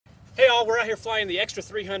Hey all, we're out here flying the Extra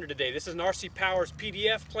 300 today. This is an RC Powers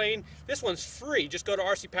PDF plane. This one's free. Just go to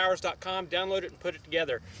rcpowers.com, download it, and put it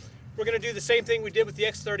together. We're going to do the same thing we did with the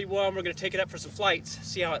X-31. We're going to take it up for some flights,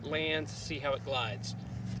 see how it lands, see how it glides.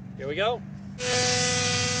 Here we go.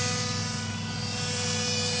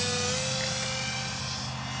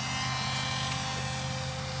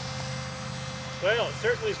 Well, it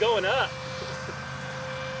certainly is going up.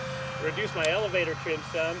 Reduce my elevator trim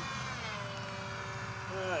some.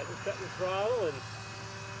 Alright, let's cut the throttle and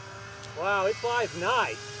wow, it flies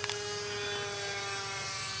nice.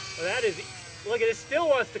 Well, that is, look at it, still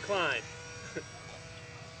wants to climb.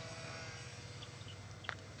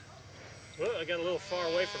 Well, I got a little far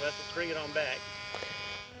away from us. Let's bring it on back.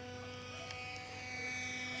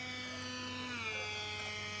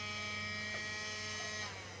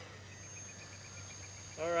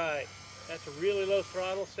 Alright, that's a really low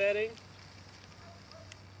throttle setting.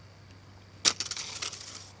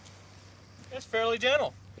 That's fairly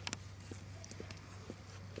gentle.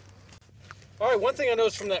 Alright, one thing I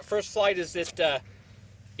noticed from that first flight is that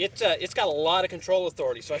it's got a lot of control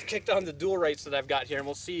authority. So I've kicked on the dual rates that I've got here, and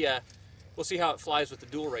we'll see how it flies with the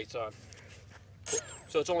dual rates on.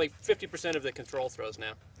 So it's only 50% of the control throws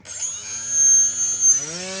now.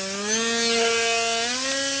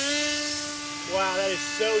 Wow, that is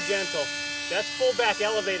so gentle. That's full back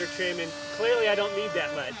elevator trim, and clearly I don't need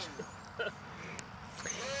that much.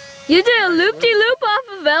 You did a loop-de-loop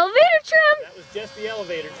off of elevator trim? That was just the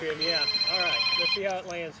elevator trim, yeah. Alright, let's see how it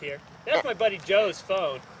lands here. That's my buddy Joe's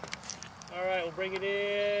phone. Alright, we'll bring it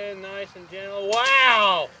in nice and gentle.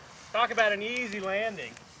 Wow! Talk about an easy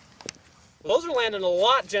landing. Well, those are landing a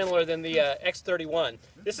lot gentler than the X-31.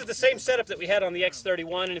 This is the same setup that we had on the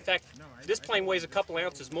X-31, and in fact, this plane weighs a couple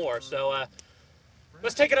ounces more. So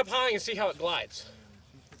let's take it up high and see how it glides.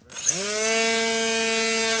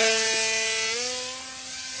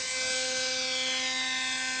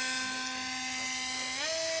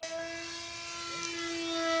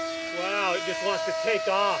 Wow, it just wants to take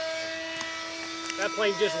off. That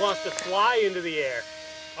plane just wants to fly into the air.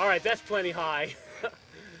 All right, that's plenty high.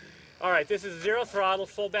 All right, this is zero throttle,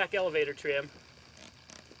 full back elevator trim.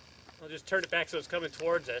 I'll just turn it back so it's coming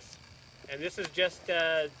towards us. And this is just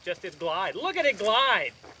its glide. Look at it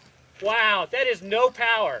glide. Wow, that is no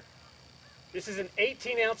power. This is an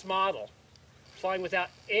 18-ounce model, flying without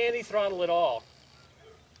any throttle at all.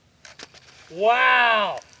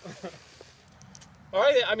 Wow. All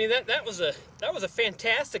right, I mean that was a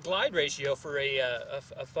fantastic glide ratio for a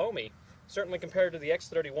foamy, certainly compared to the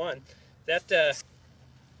X-31. Yeah,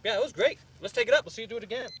 it was great. Let's take it up. We'll see you do it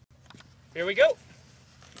again. Here we go.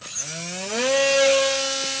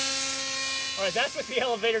 All right, that's with the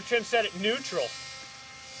elevator trim set at neutral.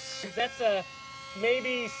 That's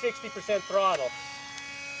maybe 60% throttle.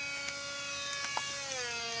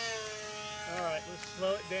 All right, let's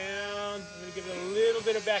slow it down. I'm gonna give it a little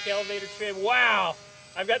bit of back elevator trim. Wow,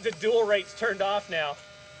 I've got the dual rates turned off now,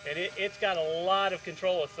 and it's got a lot of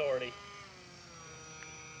control authority.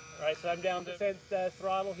 All right, so I'm down to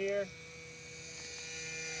throttle here.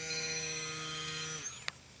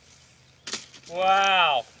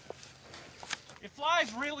 Wow, it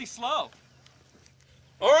flies really slow.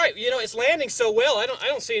 All right, you know, it's landing so well. I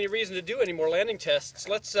don't see any reason to do any more landing tests.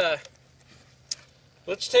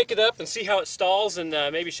 Let's take it up and see how it stalls, and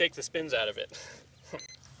maybe shake the spins out of it.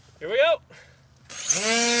 Here we go.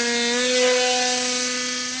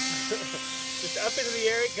 Just up into the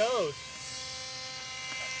air it goes.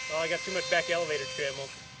 Oh, I got too much back elevator trim.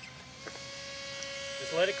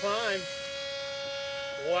 Just let it climb.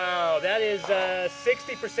 Wow, that is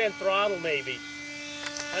 60% throttle maybe.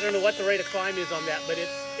 I don't know what the rate of climb is on that, but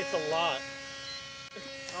it's a lot.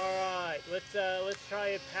 All right, let's try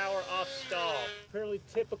a power off stall. Fairly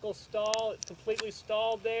typical stall. It's completely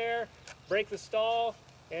stalled there. Break the stall,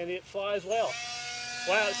 and it flies well.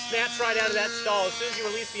 Wow, it snaps right out of that stall. As soon as you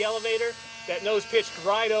release the elevator, that nose pitched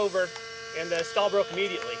right over, and the stall broke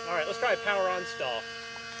immediately. All right, let's try a power on stall.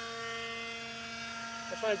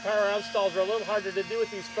 I find power on stalls are a little harder to do with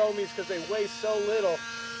these foamies because they weigh so little.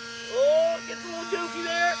 Oh, it gets a little goofy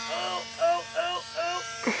there. Oh, oh, oh, oh.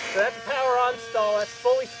 So that's a power on stall. That's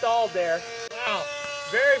fully stalled there. Wow,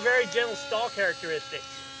 very, very gentle stall characteristics.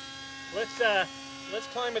 Let's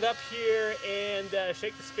climb it up here and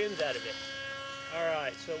shake the spins out of it. All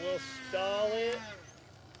right, so we'll stall it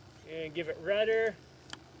and give it rudder.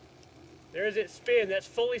 There's its spin. That's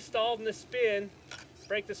fully stalled in the spin.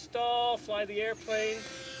 Break the stall, fly the airplane.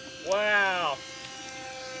 Wow.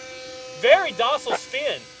 Very docile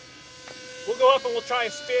spin. We'll go up and we'll try a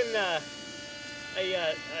spin, a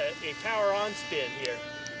power on spin here.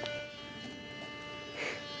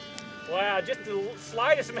 Wow, just the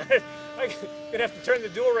slightest amount of, I'm gonna have to turn the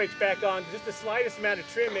dual rates back on. Just the slightest amount of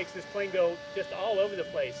trim makes this plane go just all over the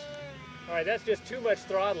place. All right, that's just too much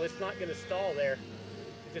throttle. It's not gonna stall there.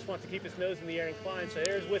 It just wants to keep its nose in the air inclined. So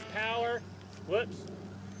there's with power. Whoops.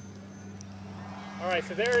 All right,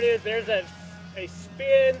 so there it is. There's a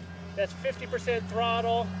spin. That's 50%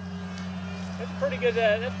 throttle. That's pretty good.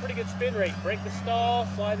 That's pretty good spin rate. Break the stall.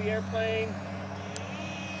 Fly the airplane.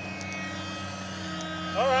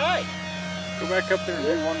 All right. Go back up there and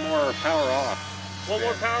do one more power off. One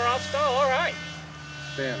more power off stall. All right.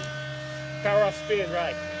 Spin. Power off spin.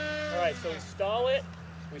 Right. All right. So we stall it.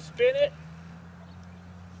 We spin it.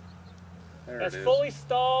 There That's it is. fully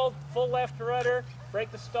stalled. Full left rudder.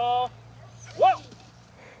 Break the stall. Whoa!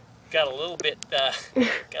 Got a little bit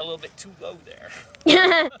too low there.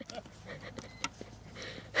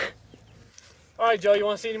 All right, Joe, you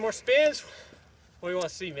want to see any more spins? What do you want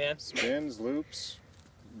to see, man? Spins, loops,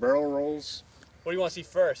 barrel rolls. What do you want to see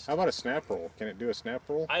first? How about a snap roll? Can it do a snap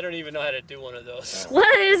roll? I don't even know how to do one of those.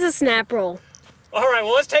 What is a snap roll? All right,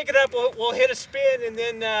 well, let's take it up. We'll hit a spin, and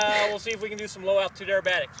then we'll see if we can do some low-altitude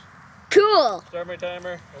aerobatics. Cool. Start my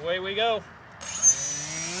timer. Away we go.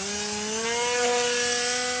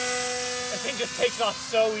 That thing just takes off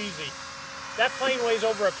so easy. That plane weighs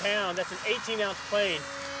over a pound. That's an 18-ounce plane.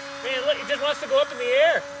 Man, look, it just wants to go up in the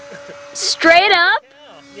air. Straight up?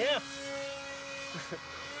 Yeah.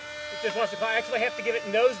 It just wants to. I actually have to give it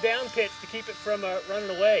nose down pitch to keep it from running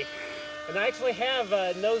away. And I actually have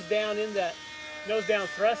nose down in that nose down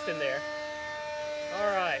thrust in there.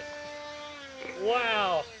 All right.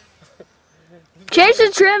 Wow. Change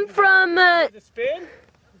the trim from The spin.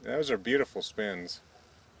 Those are beautiful spins.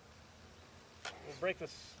 We'll break the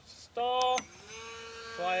stall.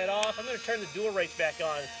 Fly it off. I'm going to turn the dual rates back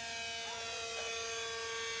on.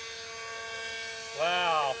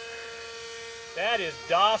 Wow. That is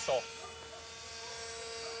docile.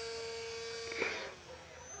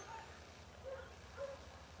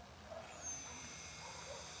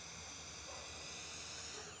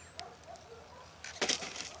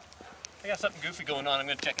 I got something goofy going on. I'm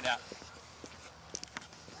going to check it out.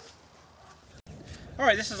 All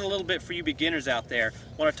right, this is a little bit for you beginners out there.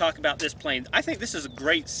 I want to talk about this plane. I think this is a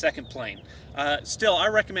great second plane. Still, I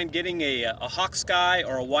recommend getting a Hawk Sky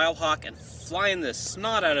or a Wild Hawk and flying the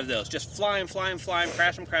snot out of those. Just flying,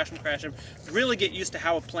 crash them. Really get used to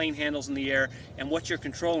how a plane handles in the air and what your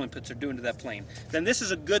control inputs are doing to that plane. Then this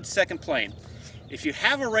is a good second plane. If you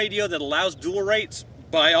have a radio that allows dual rates,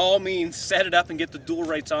 by all means, set it up and get the dual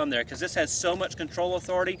rates on there, because this has so much control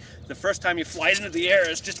authority. The first time you fly it into the air,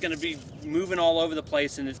 it's just going to be moving all over the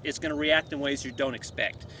place, and it's going to react in ways you don't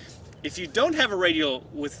expect. If you don't have a radio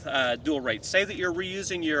with dual rates, say that you're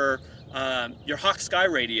reusing your Hawk Sky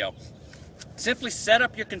radio, simply set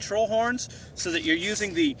up your control horns so that you're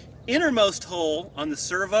using the innermost hole on the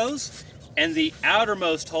servos and the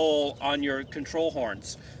outermost hole on your control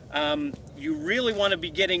horns. You really want to be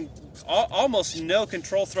getting almost no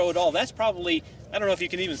control throw at all. That's probably, I don't know if you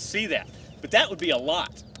can even see that, but that would be a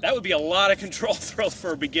lot. That would be a lot of control throw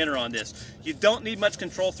for a beginner on this. You don't need much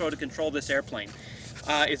control throw to control this airplane.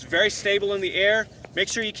 It's very stable in the air. Make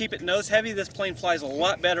sure you keep it nose heavy. This plane flies a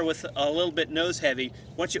lot better with a little bit nose heavy.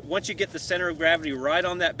 Once you get the center of gravity right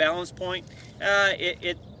on that balance point,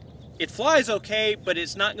 it flies okay, but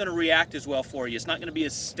it's not going to react as well for you. It's not going to be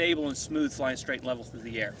as stable and smooth flying straight and level through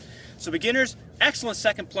the air. So beginners, excellent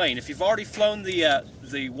second plane. If you've already flown the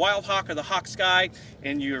Wild Hawk or the Hawk Sky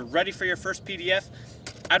and you're ready for your first PDF,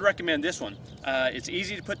 I'd recommend this one. It's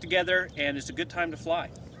easy to put together and it's a good time to fly.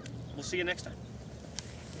 We'll see you next time.